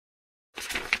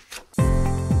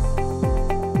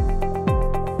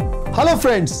Hello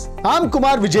friends, I'm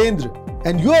Kumar Vijayendra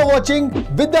and you are watching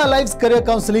Vidya Life's Career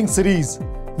Counseling series,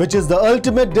 which is the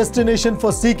ultimate destination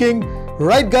for seeking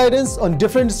right guidance on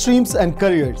different streams and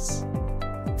careers.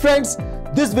 Friends,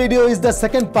 this video is the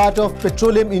second part of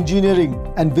Petroleum Engineering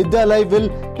and Vidya Life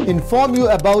will inform you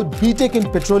about B.Tech in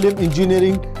Petroleum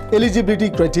Engineering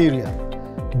eligibility criteria,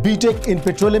 B.Tech in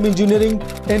Petroleum Engineering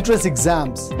entrance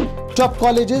exams, top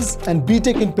colleges and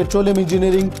B.Tech in Petroleum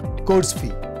Engineering course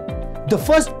fee. The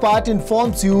first part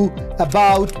informs you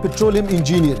about Petroleum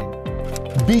Engineering,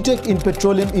 B.Tech in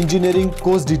Petroleum Engineering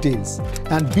course details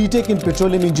and B.Tech in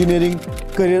Petroleum Engineering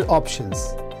career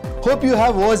options. Hope you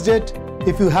have watched it.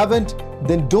 If you haven't,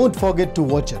 then don't forget to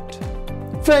watch it.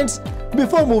 Friends,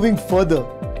 before moving further,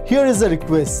 here is a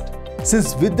request.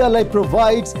 Since Vidya Life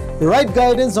provides right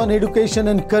guidance on education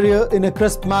and career in a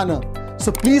crisp manner,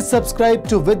 so please subscribe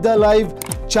to Vidya Life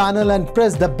channel and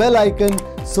press the bell icon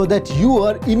so that you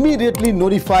are immediately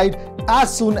notified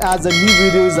as soon as a new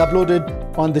video is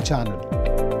uploaded on the channel.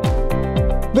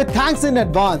 With thanks in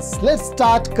advance, let's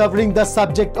start covering the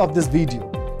subject of this video.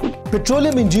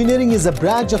 Petroleum engineering is a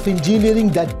branch of engineering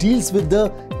that deals with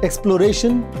the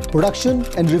exploration, production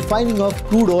and refining of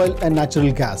crude oil and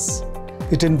natural gas.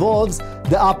 It involves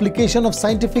the application of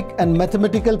scientific and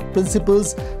mathematical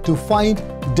principles to find,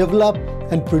 develop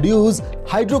and produce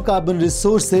hydrocarbon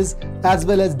resources as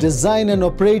well as design and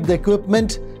operate the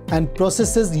equipment and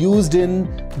processes used in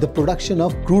the production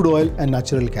of crude oil and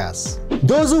natural gas.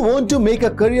 Those who want to make a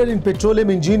career in petroleum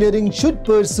engineering should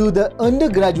pursue the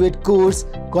undergraduate course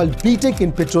called B.Tech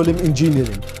in Petroleum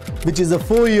Engineering, which is a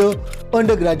 4-year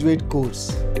undergraduate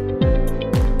course.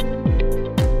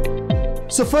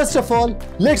 So first of all,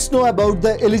 let's know about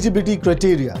the eligibility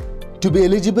criteria. To be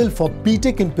eligible for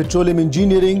B.Tech in Petroleum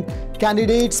Engineering,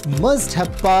 candidates must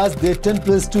have passed their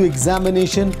 10+2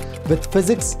 examination with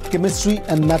physics, chemistry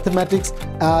and mathematics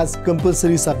as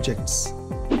compulsory subjects.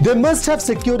 They must have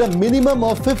secured a minimum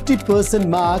of 50%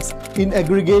 marks in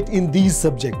aggregate in these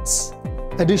subjects.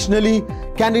 Additionally,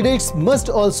 candidates must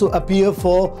also appear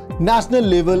for national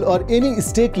level or any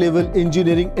state level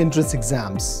engineering entrance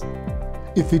exams.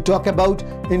 If we talk about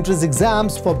entrance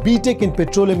exams for B.Tech in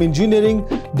Petroleum Engineering,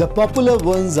 the popular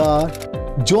ones are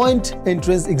Joint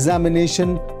Entrance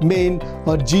Examination Main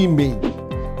or G Main,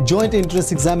 Joint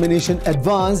Entrance Examination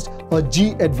Advanced or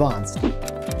G Advanced,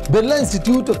 Birla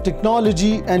Institute of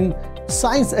Technology and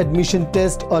Science Admission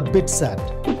Test or BITSAT,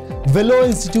 Vellore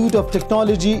Institute of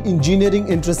Technology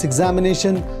Engineering Entrance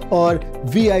Examination or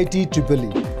VITEEE,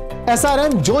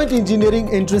 SRM Joint Engineering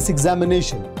Entrance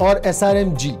Examination or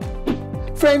SRMJEEE.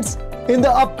 Friends, in the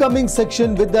upcoming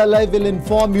section, Vidya Life will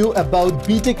inform you about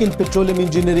B.Tech in Petroleum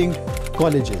Engineering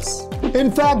colleges. In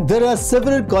fact, there are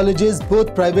several colleges,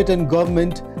 both private and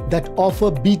government, that offer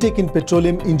B.Tech in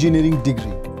Petroleum Engineering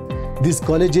degree. These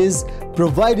colleges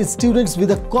provide students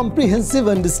with a comprehensive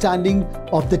understanding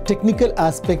of the technical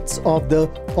aspects of the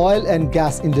oil and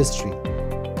gas industry,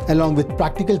 along with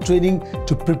practical training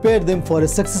to prepare them for a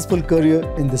successful career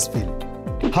in this field.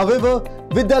 However,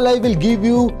 Vidya Life will give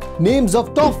you names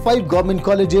of top 5 government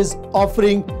colleges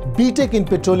offering B.Tech in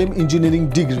Petroleum Engineering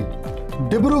degree.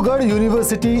 Dibrugarh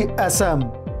University, Assam,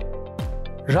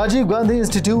 Rajiv Gandhi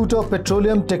Institute of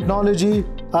Petroleum Technology,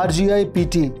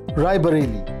 RGIPT,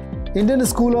 Raebareli, Indian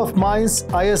School of Mines,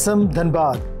 ISM,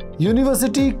 Dhanbad,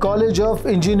 University College of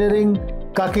Engineering,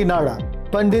 Kakinada,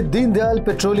 Pandit Deen Dayal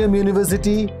Petroleum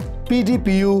University,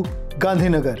 PDPU,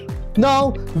 Gandhinagar. Now,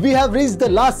 we have reached the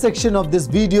last section of this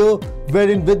video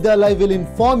wherein Vidya Life will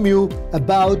inform you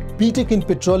about B.Tech in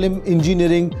Petroleum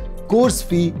Engineering course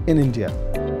fee in India.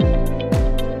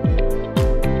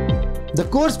 The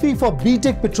course fee for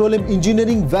B.Tech Petroleum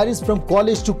Engineering varies from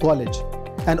college to college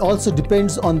and also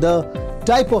depends on the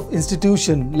type of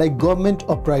institution like government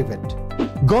or private.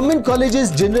 Government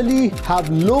colleges generally have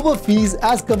lower fees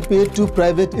as compared to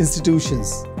private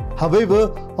institutions.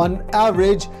 However, on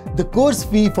average, the course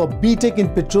fee for B.Tech in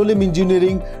Petroleum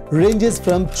Engineering ranges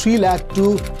from 3 lakh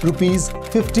to rupees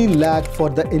 15 lakh for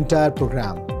the entire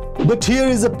program. But here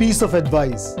is a piece of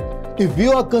advice. If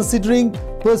you are considering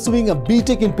pursuing a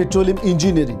B.Tech in Petroleum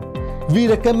Engineering, we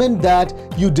recommend that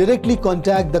you directly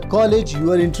contact the college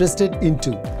you are interested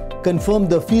into. Confirm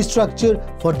the fee structure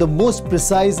for the most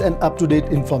precise and up-to-date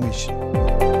information.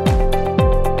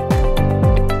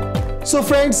 So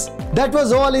friends, that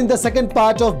was all in the second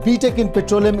part of B.Tech in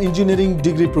Petroleum Engineering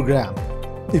degree program.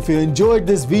 If you enjoyed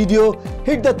this video,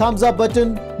 hit the thumbs up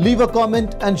button, leave a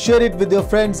comment and share it with your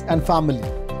friends and family.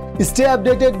 Stay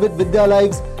updated with Vidya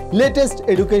Life's latest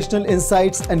educational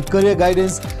insights and career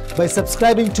guidance by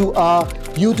subscribing to our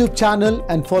YouTube channel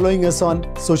and following us on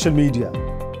social media.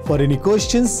 For any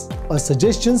questions or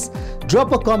suggestions,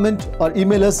 drop a comment or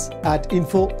email us at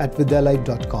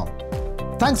info@vidyalife.com.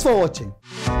 Thanks for watching.